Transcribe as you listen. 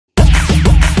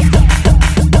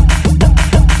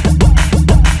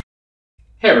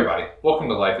Hey everybody, welcome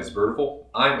to Life is Beautiful.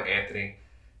 I'm Anthony,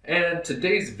 and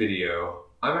today's video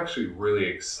I'm actually really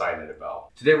excited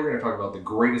about. Today we're going to talk about the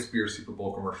greatest beer Super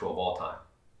Bowl commercial of all time,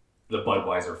 the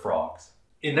Budweiser Frogs.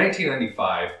 In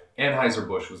 1995,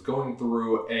 Anheuser-Busch was going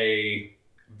through a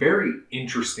very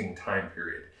interesting time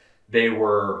period. They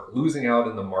were losing out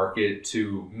in the market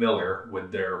to Miller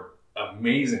with their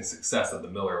amazing success of the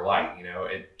Miller Lite. You know,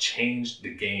 it changed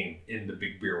the game in the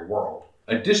big beer world.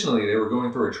 Additionally, they were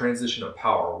going through a transition of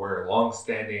power where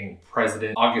long-standing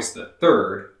President August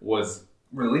III was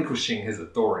relinquishing his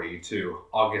authority to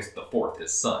August IV,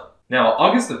 his son. Now,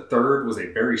 August III was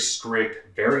a very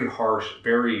strict, very harsh,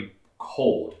 very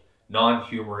cold,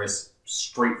 non-humorous,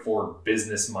 straightforward,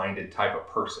 business-minded type of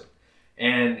person.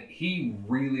 And he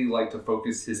really liked to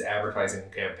focus his advertising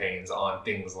campaigns on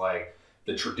things like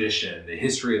the tradition, the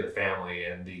history of the family,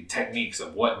 and the techniques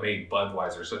of what made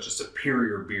Budweiser such a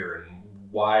superior beer and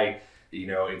why, you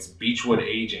know, its beechwood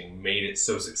aging made it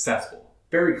so successful.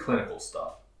 Very clinical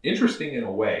stuff. Interesting in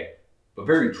a way, but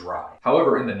very dry.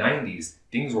 However, in the 90s,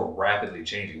 things were rapidly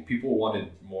changing. People wanted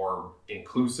more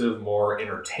inclusive, more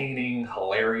entertaining,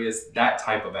 hilarious, that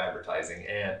type of advertising,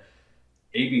 and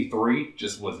AB3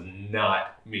 just was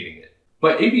not meeting it.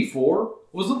 But AB4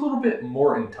 was a little bit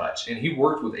more in touch, and he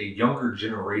worked with a younger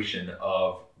generation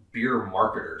of beer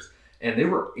marketers, and they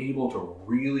were able to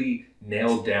really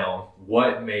nail down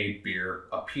what made beer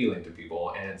appealing to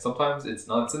people, and sometimes it's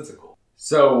nonsensical.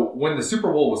 So when the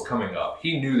Super Bowl was coming up,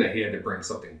 he knew that he had to bring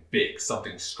something big,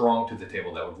 something strong to the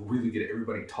table that would really get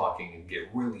everybody talking and get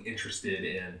really interested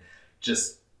in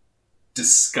just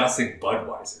discussing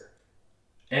Budweiser.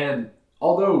 And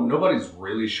although nobody's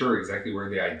really sure exactly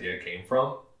where the idea came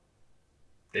from,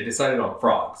 they decided on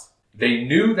frogs. They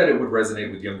knew that it would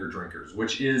resonate with younger drinkers,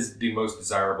 which is the most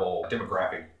desirable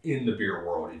demographic in the beer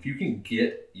world. If you can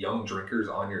get young drinkers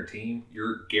on your team,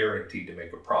 you're guaranteed to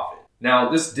make a profit. Now,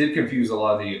 this did confuse a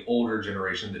lot of the older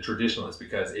generation, the traditionalists,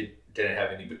 because it didn't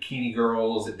have any bikini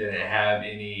girls, it didn't have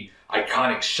any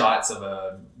iconic shots of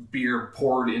a beer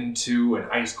poured into an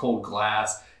ice cold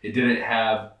glass. It didn't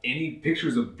have any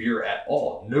pictures of beer at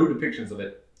all, no depictions of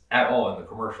it at all in the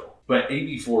commercial. But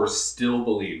AB4 still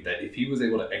believed that if he was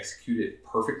able to execute it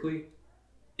perfectly,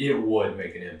 it would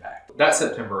make an impact. That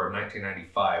September of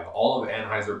 1995, all of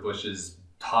Anheuser-Busch's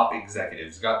top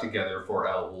executives got together for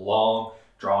a long,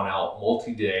 drawn-out,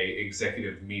 multi-day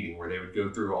executive meeting where they would go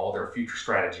through all their future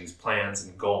strategies, plans,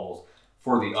 and goals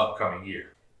for the upcoming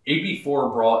year.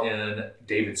 AB4 brought in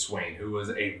David Swain, who was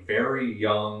a very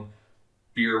young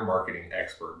beer marketing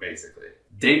expert, basically.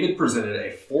 David presented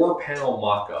a 4-panel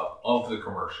mock-up of the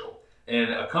commercial,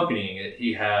 and accompanying it,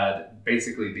 he had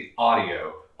basically the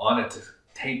audio on a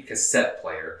tape cassette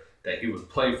player that he would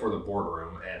play for the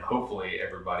boardroom, and hopefully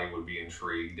everybody would be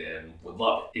intrigued and would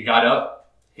love it. He got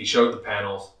up, he showed the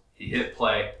panels, he hit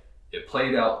play, it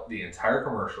played out the entire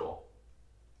commercial,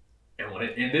 and when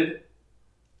it ended,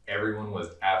 everyone was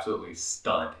absolutely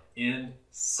stunned, in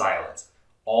silence,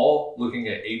 all looking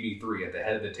at AB3 at the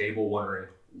head of the table, wondering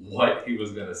what he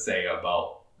was going to say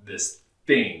about this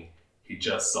thing he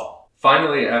just saw.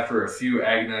 Finally, after a few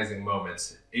agonizing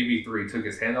moments, AB3 took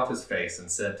his hand off his face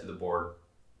and said to the board,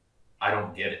 "I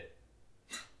don't get it."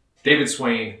 David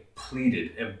Swain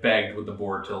pleaded and begged with the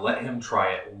board to let him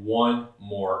try it one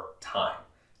more time.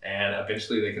 And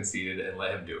eventually they conceded and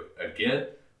let him do it. Again,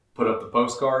 put up the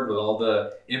postcard with all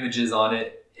the images on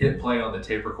it, hit play on the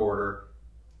tape recorder,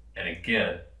 and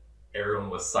again, everyone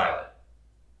was silent.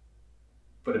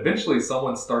 But eventually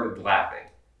someone started laughing.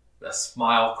 The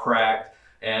smile cracked,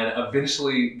 and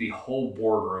eventually the whole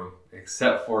boardroom,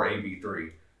 except for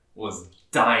AB3, was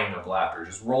dying of laughter,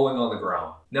 just rolling on the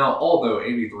ground. Now, although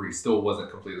AB3 still wasn't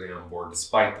completely on board,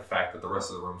 despite the fact that the rest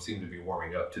of the room seemed to be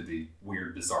warming up to the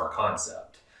weird, bizarre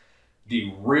concept,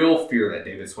 the real fear that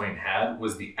David Swain had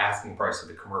was the asking price of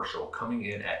the commercial, coming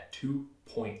in at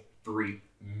 $2.3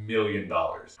 million.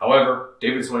 However,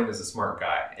 David Swain is a smart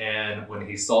guy, and when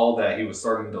he saw that he was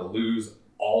starting to lose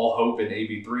all hope in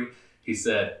AB3, he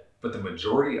said, "But the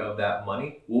majority of that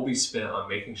money will be spent on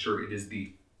making sure it is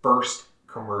the first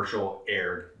commercial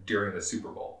aired during the Super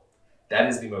Bowl. That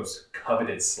is the most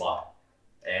coveted slot."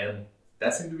 And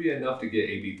that seemed to be enough to get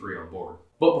AB3 on board.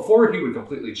 But before he would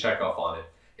completely check off on it,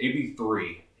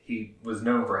 AB3, he was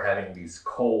known for having these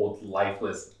cold,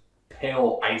 lifeless,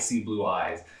 pale, icy blue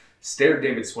eyes, stared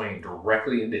David Swain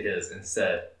directly into his and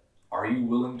said, "Are you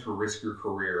willing to risk your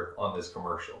career on this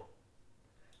commercial?"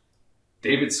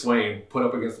 David Swain, put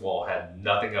up against the wall, had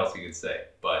nothing else he could say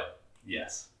but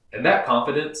yes. And that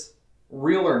confidence,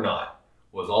 real or not,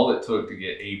 was all it took to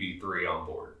get AB3 on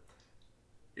board.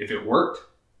 If it worked,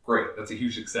 great, that's a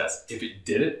huge success. If it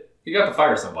didn't, he got to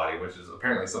fire somebody, which is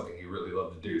apparently something he really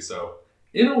loved to do. So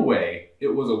in a way, it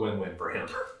was a win-win for him.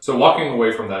 So walking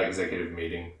away from that executive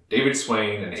meeting, David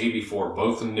Swain and AB4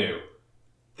 both knew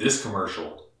this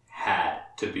commercial had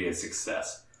to be a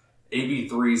success.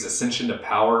 AB3's ascension to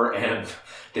power and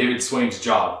David Swain's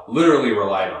job literally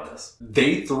relied on this.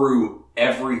 They threw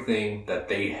everything that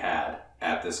they had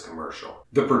at this commercial.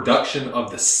 The production of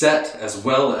the set as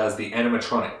well as the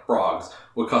animatronic frogs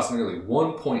would cost nearly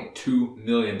 $1.2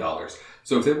 million.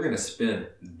 So if they were going to spend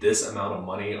this amount of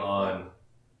money on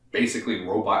basically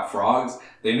robot frogs,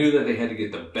 they knew that they had to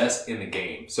get the best in the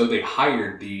game. So they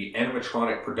hired the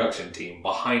animatronic production team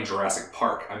behind Jurassic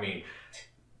Park. I mean,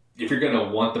 if you're going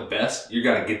to want the best, you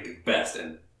got to get the best.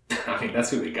 And I mean, that's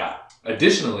who they got.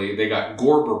 Additionally, they got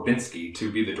Gore Verbinski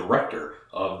to be the director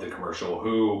of the commercial,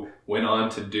 who went on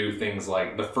to do things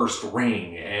like The First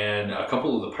Ring and a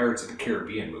couple of the Pirates of the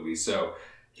Caribbean movies. So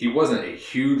he wasn't a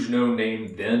huge known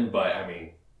name then, but I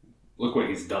mean, look what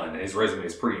he's done. His resume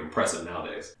is pretty impressive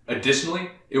nowadays. Additionally,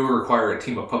 it would require a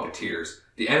team of puppeteers.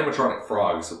 The animatronic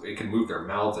frogs, it can move their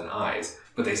mouths and eyes,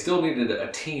 but they still needed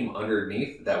a team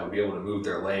underneath that would be able to move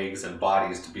their legs and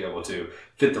bodies to be able to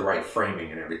fit the right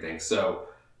framing and everything. So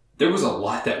there was a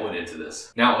lot that went into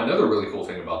this. Now, another really cool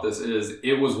thing about this is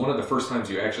it was one of the first times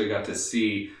you actually got to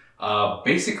see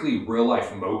basically real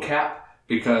life mocap,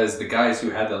 because the guys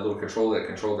who had that little controller that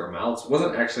controlled their mouths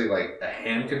wasn't actually like a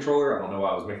hand controller. I don't know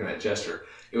why I was making that gesture.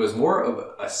 It was more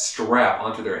of a strap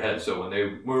onto their head. So when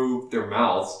they moved their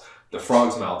mouths, the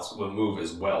frogs' mouths would move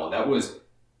as well. That was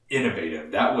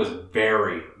innovative. That was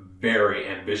very, very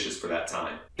ambitious for that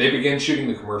time. They began shooting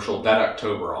the commercial that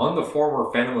October on the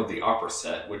former Phantom of the Opera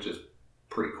set, which is a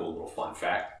pretty cool little fun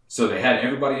fact. So they had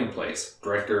everybody in place,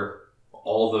 director,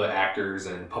 all the actors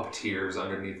and puppeteers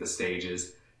underneath the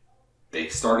stages. They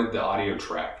started the audio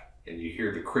track and you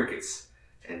hear the crickets,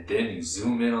 and then you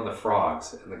zoom in on the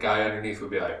frogs and the guy underneath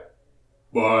would be like,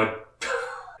 "Bud."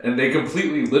 And they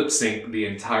completely lip synced the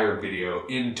entire video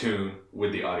in tune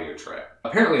with the audio track.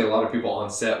 Apparently a lot of people on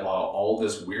set, while all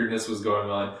this weirdness was going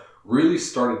on, really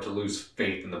started to lose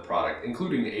faith in the product,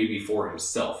 including AB4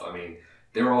 himself. I mean,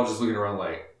 they were all just looking around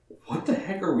like, what the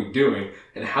heck are we doing?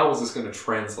 And how is this going to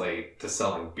translate to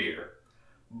selling beer?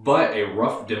 But a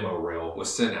rough demo reel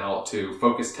was sent out to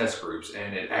focus test groups,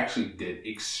 and it actually did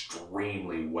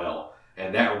extremely well.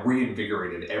 And that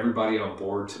reinvigorated everybody on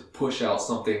board to push out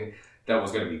something that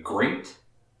was going to be great,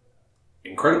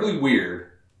 incredibly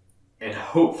weird, and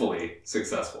hopefully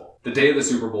successful. The day of the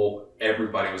Super Bowl,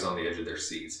 everybody was on the edge of their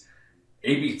seats.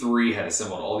 AB3 had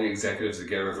assembled all the executives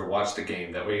together to watch the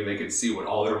game. That way they could see what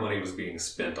all their money was being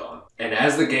spent on. And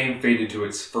as the game faded to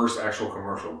its first actual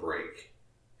commercial break,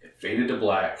 it faded to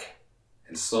black,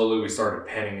 and slowly we started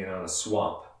panning in on a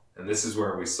swamp. And this is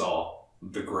where we saw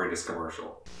the greatest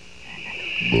commercial.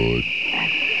 Bud.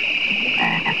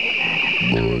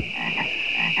 Bud.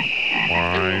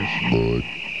 Wines. Bud.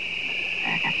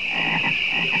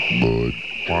 Bud.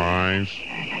 Wines.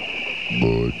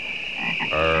 Bud.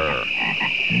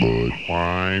 Bud.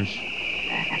 Wines.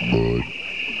 Bud.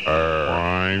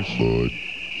 Wines. Bud.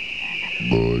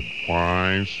 Bud.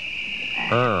 Wines.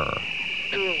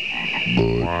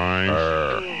 Bud. Wines.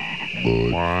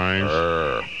 Bud. Wines.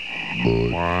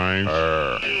 Bud. Wines.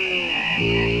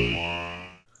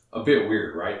 A bit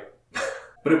weird, right?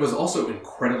 But it was also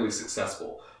incredibly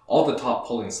successful. All the top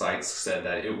polling sites said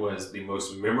that it was the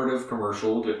most memorative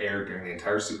commercial to air during the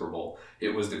entire Super Bowl. It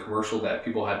was the commercial that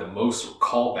people had the most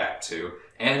callback to,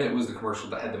 and it was the commercial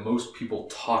that had the most people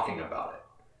talking about it.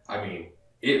 I mean,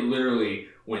 it literally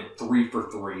went 3 for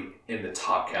 3 in the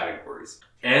top categories.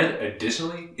 And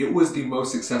additionally, it was the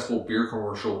most successful beer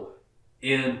commercial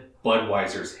in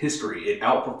Budweiser's history. It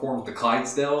outperformed the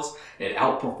Clydesdales, it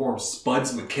outperformed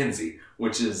Spuds McKenzie,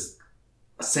 which is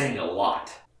saying a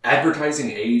lot.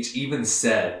 Advertising Age even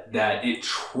said that it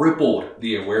tripled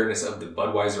the awareness of the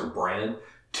Budweiser brand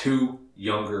to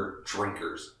younger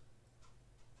drinkers.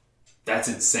 That's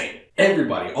insane.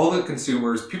 Everybody, all the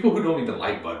consumers, people who don't even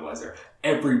like Budweiser,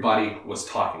 everybody was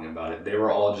talking about it. They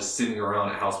were all just sitting around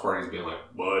at house parties being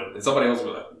like, Bud, and somebody else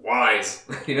would be like, Wise.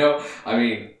 You know, I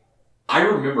mean, I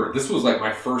remember, this was like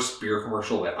my first beer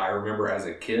commercial that I remember as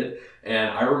a kid.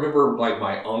 And I remember like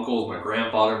my uncles, my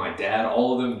grandfather, my dad,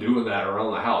 all of them doing that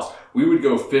around the house. We would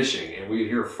go fishing and we'd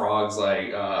hear frogs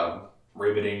like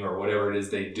ribbiting or whatever it is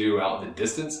they do out in the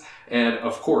distance. And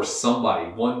of course,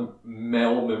 somebody, one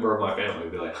male member of my family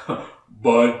would be like,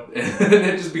 Bud. And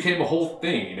it just became a whole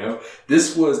thing, you know.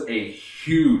 This was a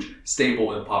huge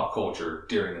staple in pop culture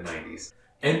during the 90s.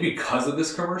 And because of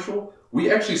this commercial,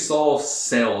 we actually saw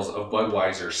sales of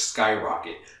Budweiser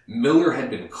skyrocket. Miller had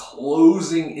been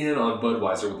closing in on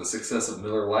Budweiser with the success of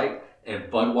Miller Lite,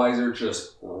 and Budweiser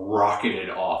just rocketed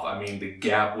off. I mean, the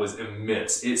gap was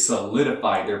immense. It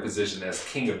solidified their position as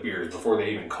king of beers before they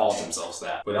even called themselves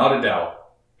that. Without a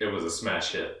doubt, it was a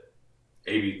smash hit.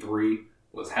 AB3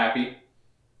 was happy.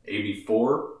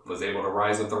 AB4 was able to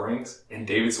rise up the ranks, and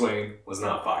David Swain was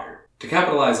not fired. To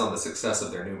capitalize on the success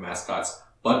of their new mascots,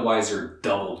 Budweiser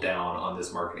doubled down on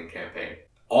this marketing campaign.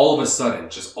 All of a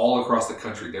sudden, just all across the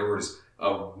country, there was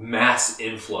a mass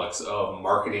influx of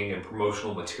marketing and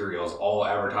promotional materials, all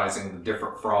advertising the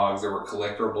different frogs. There were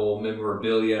collectible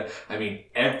memorabilia. I mean,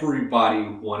 everybody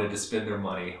wanted to spend their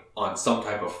money on some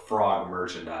type of frog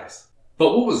merchandise.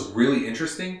 But what was really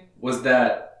interesting was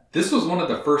that this was one of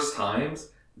the first times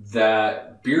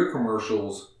that beer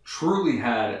commercials truly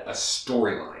had a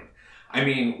storyline. I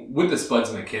mean, with the Spuds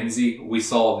McKenzie, we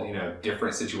saw,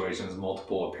 different situations,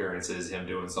 multiple appearances, him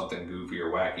doing something goofy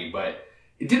or wacky, but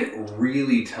it didn't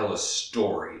really tell a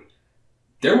story.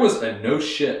 There was a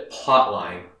no-shit plot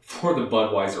line for the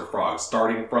Budweiser frogs,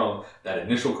 starting from that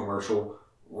initial commercial,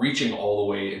 reaching all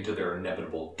the way into their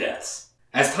inevitable deaths.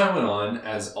 As time went on,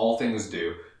 as all things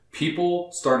do,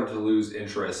 people started to lose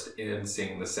interest in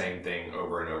seeing the same thing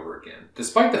over and over again,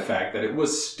 despite the fact that it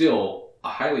was still a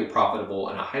highly profitable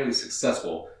and a highly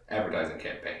successful advertising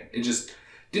campaign. It just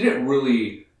didn't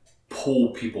really pull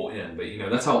people in, but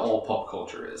that's how all pop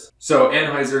culture is. So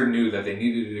Anheuser knew that they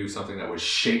needed to do something that would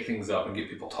shake things up and get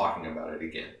people talking about it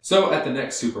again. So at the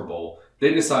next Super Bowl,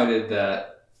 Anheuser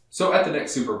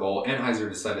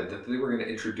decided that they were going to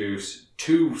introduce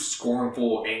two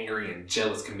scornful, angry, and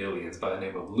jealous chameleons by the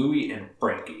name of Louie and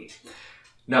Frankie.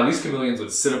 Now, these chameleons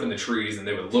would sit up in the trees and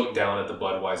they would look down at the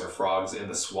Budweiser frogs in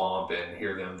the swamp and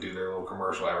hear them do their little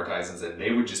commercial advertisements, and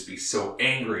they would just be so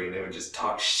angry and they would just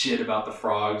talk shit about the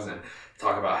frogs and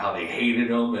talk about how they hated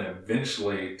them and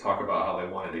eventually talk about how they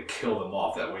wanted to kill them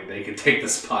off. That way they could take the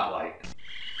spotlight.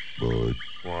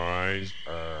 Budweiser.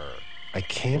 I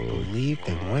can't believe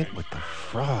they went with the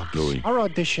frogs. Louie. Our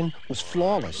audition was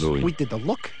flawless. Louie. We did the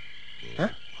look. Huh?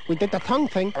 We did the tongue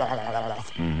thing.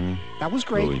 Mm-hmm. That was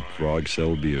great. Louie, frogs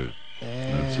sell beer.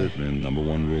 That's it, man. Number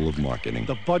one rule of marketing.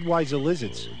 The Budweiser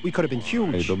lizards. We could have been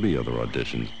huge. Hey, there'll be other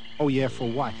auditions. Oh, yeah, for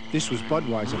what? This was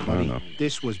Budweiser, buddy. know.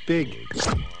 This was big.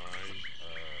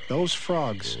 Those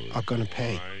frogs are gonna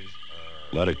pay.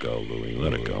 Let it go, Louie.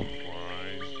 Let it go.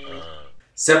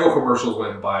 Several commercials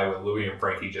went by with Louie and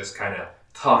Frankie just kind of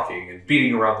talking and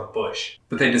beating around the bush.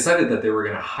 But they decided that they were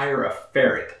going to hire a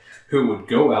ferret who would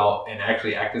go out and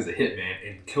actually act as a hitman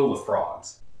and kill the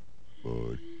frogs.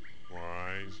 Budweiser.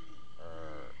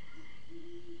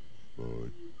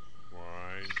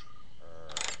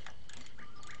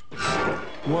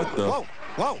 What the? Whoa,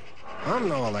 whoa. I'm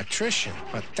no electrician,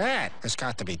 but that has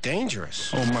got to be dangerous.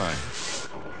 Oh, my.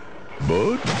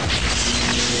 Bud?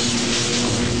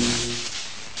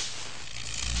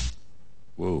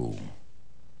 Whoa.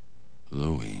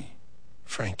 Louie.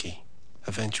 Frankie,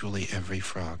 eventually every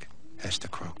frog has to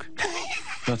croak.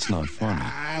 That's not funny.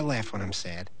 I laugh when I'm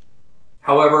sad.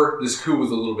 However, this coup was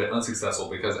a little bit unsuccessful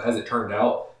because, as it turned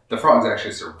out, the frogs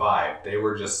actually survived. They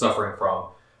were just suffering from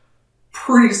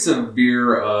pretty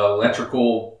severe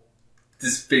electrical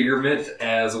disfigurement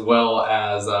as well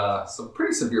as some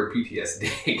pretty severe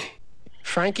PTSD.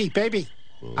 Frankie, baby,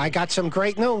 I got some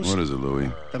great news. What is it,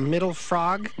 Louie? The middle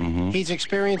frog, he's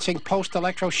experiencing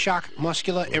post-electroshock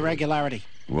muscular irregularity.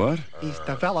 What? He's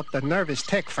developed a nervous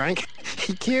tic, Frank.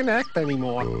 He can't act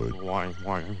anymore.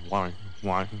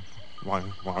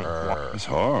 That's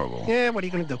horrible. Yeah, what are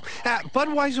you going to do?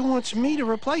 Budweiser wants me to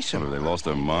replace him. What, have they lost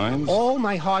their minds? All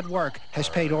my hard work has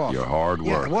paid off. Your hard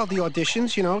work? Yeah, well, the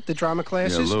auditions, the drama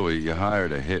classes. Yeah, Louie, you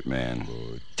hired a hitman.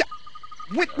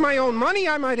 With my own money,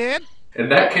 I might add. And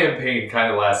that campaign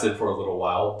kind of lasted for a little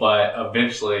while, but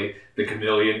eventually the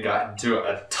chameleon got into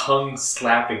a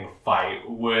tongue-slapping fight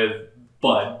with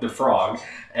Bud, the frog,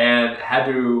 and had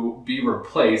to be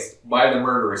replaced by the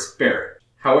murderous ferret.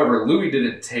 However, Louie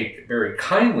didn't take very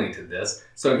kindly to this,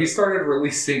 so he started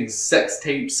releasing sex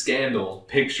tape scandals,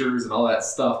 pictures, and all that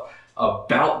stuff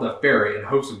about the ferret in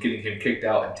hopes of getting him kicked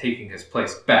out and taking his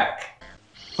place back.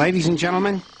 Ladies and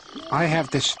gentlemen, I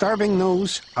have disturbing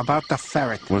news about the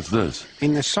ferret. What's this?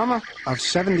 In the summer of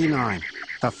 '79,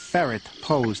 the ferret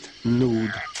posed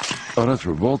nude. Oh, that's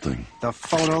revolting. The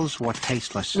photos were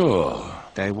tasteless. Oh.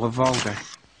 They were vulgar.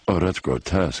 Oh, that's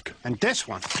grotesque. And this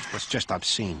one was just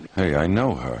obscene. Hey, I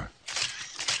know her.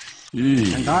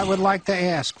 Eee. And I would like to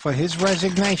ask for his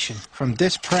resignation from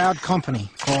this proud company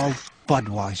called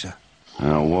Budweiser.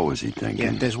 Now, what was he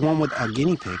thinking? Yeah, there's one with a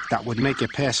guinea pig that would make you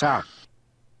pass out.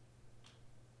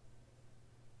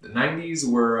 The 90s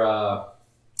were a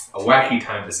wacky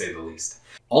time to say the least.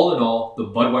 All in all, the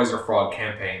Budweiser Frog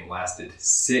campaign lasted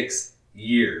 6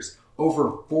 years.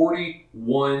 Over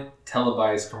 41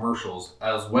 televised commercials,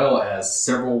 as well as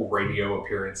several radio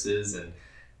appearances, and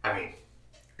I mean,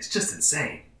 it's just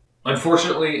insane.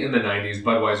 Unfortunately, in the 90s,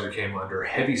 Budweiser came under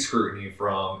heavy scrutiny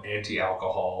from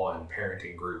anti-alcohol and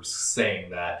parenting groups, saying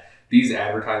that these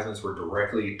advertisements were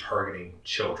directly targeting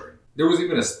children. There was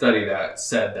even a study that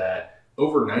said that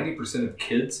over 90% of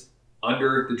kids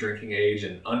under the drinking age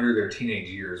and under their teenage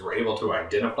years were able to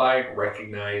identify,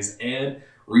 recognize, and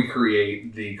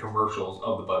recreate the commercials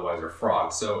of the Budweiser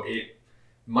Frog. So it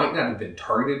might not have been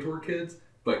targeted toward kids,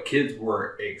 but kids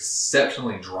were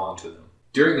exceptionally drawn to them.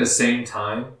 During the same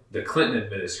time, the Clinton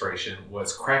administration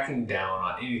was cracking down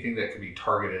on anything that could be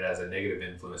targeted as a negative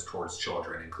influence towards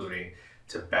children, including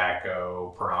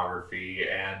tobacco, pornography,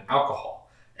 and alcohol.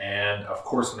 And of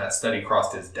course, when that study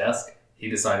crossed his desk, he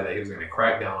decided that he was going to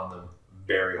crack down on them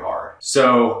very hard.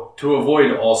 So to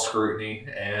avoid all scrutiny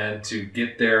and to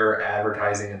get their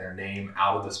advertising and their name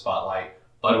out of the spotlight,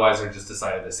 Budweiser just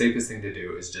decided the safest thing to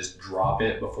do is just drop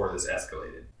it before this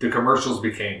escalated. The commercials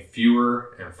became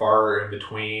fewer and far in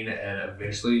between, and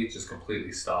eventually just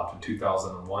completely stopped in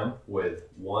 2001 with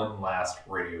one last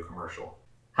radio commercial.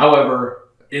 However,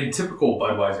 in typical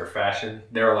Budweiser fashion,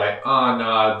 they were like, oh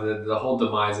no, the whole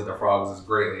demise of the frogs is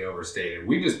greatly overstated.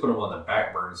 We just put them on the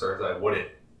back burner so it wouldn't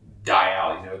die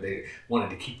out. You know, they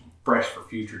wanted to keep them fresh for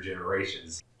future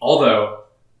generations. Although,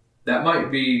 that might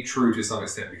be true to some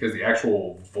extent because the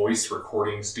actual voice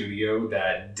recording studio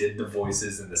that did the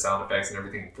voices and the sound effects and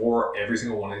everything for every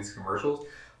single one of these commercials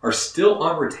are still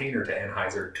on retainer to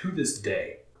Anheuser to this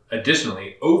day.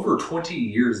 Additionally, over 20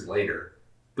 years later,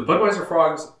 the Budweiser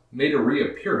Frogs made a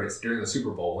reappearance during the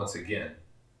Super Bowl once again.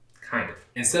 Kind of.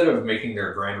 Instead of making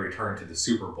their grand return to the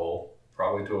Super Bowl,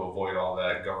 probably to avoid all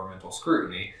that governmental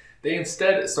scrutiny, they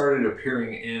instead started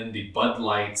appearing in the Bud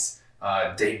Light's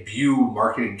debut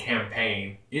marketing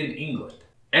campaign in England.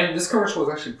 And this commercial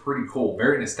was actually pretty cool,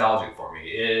 very nostalgic for me.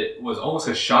 It was almost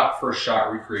a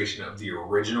shot-for-shot recreation of the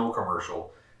original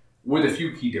commercial with a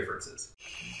few key differences.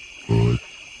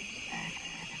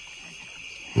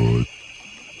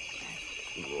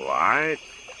 What?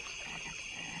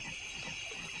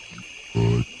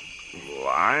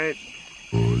 What?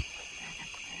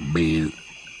 Beer.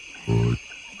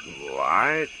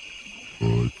 What?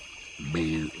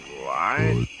 Beer.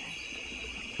 What?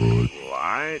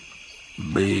 What?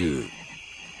 Beer.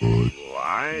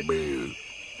 What? Beer.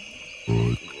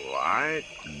 What?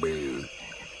 Beer.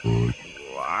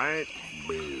 What?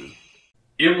 Beer.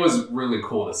 It was really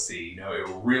cool to see. You know, it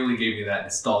really gave me that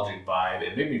nostalgic vibe.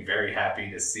 It made me very happy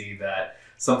to see that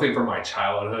something from my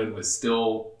childhood was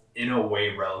still in a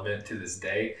way relevant to this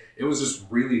day. It was just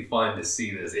really fun to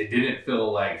see this. It didn't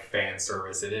feel like fan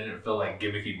service. It didn't feel like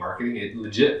gimmicky marketing. It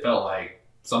legit felt like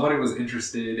somebody was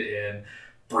interested in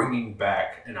bringing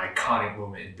back an iconic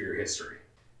moment in beer history.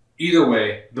 Either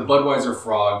way, the Budweiser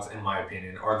Frogs, in my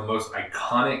opinion, are the most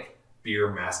iconic beer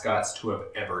mascots to have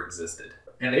ever existed.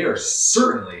 And they are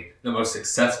certainly the most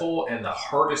successful and the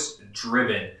hardest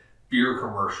driven beer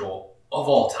commercial of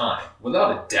all time,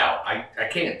 without a doubt. I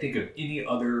can't think of any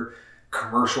other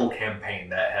commercial campaign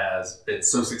that has been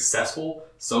so successful,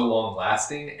 so long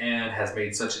lasting, and has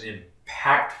made such an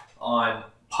impact on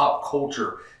pop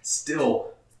culture still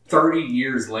 30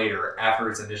 years later after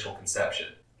its initial conception.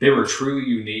 They were truly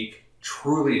unique,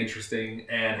 truly interesting,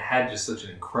 and had just such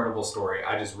an incredible story.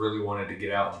 I just really wanted to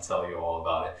get out and tell you all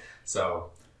about it.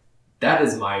 So that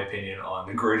is my opinion on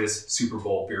the greatest Super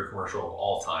Bowl beer commercial of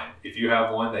all time. If you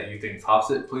have one that you think tops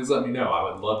it, please let me know.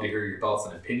 I would love to hear your thoughts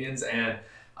and opinions. And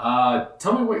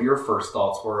tell me what your first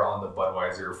thoughts were on the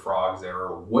Budweiser Frogs,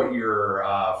 or what your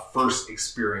first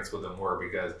experience with them were,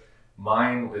 because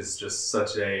mine was just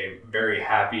such a very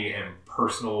happy and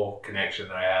personal connection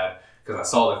that I had because I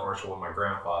saw the commercial with my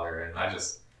grandfather, and I don't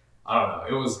know.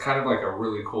 It was kind of like a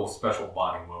really cool special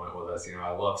bonding moment with us. You know,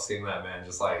 I love seeing that man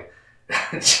just like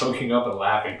choking up and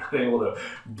laughing, not able to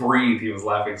breathe. He was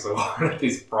laughing so hard at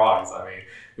these frogs. I mean,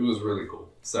 it was really cool.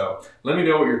 So let me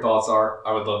know what your thoughts are.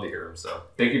 I would love to hear them. So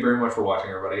thank you very much for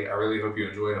watching, everybody. I really hope you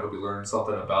enjoyed. I hope you learned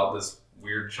something about this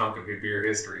weird chunk of beer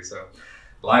history. So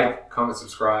like, comment,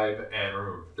 subscribe, and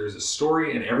remember, there's a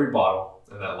story in every bottle,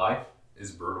 and that life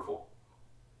is beautiful.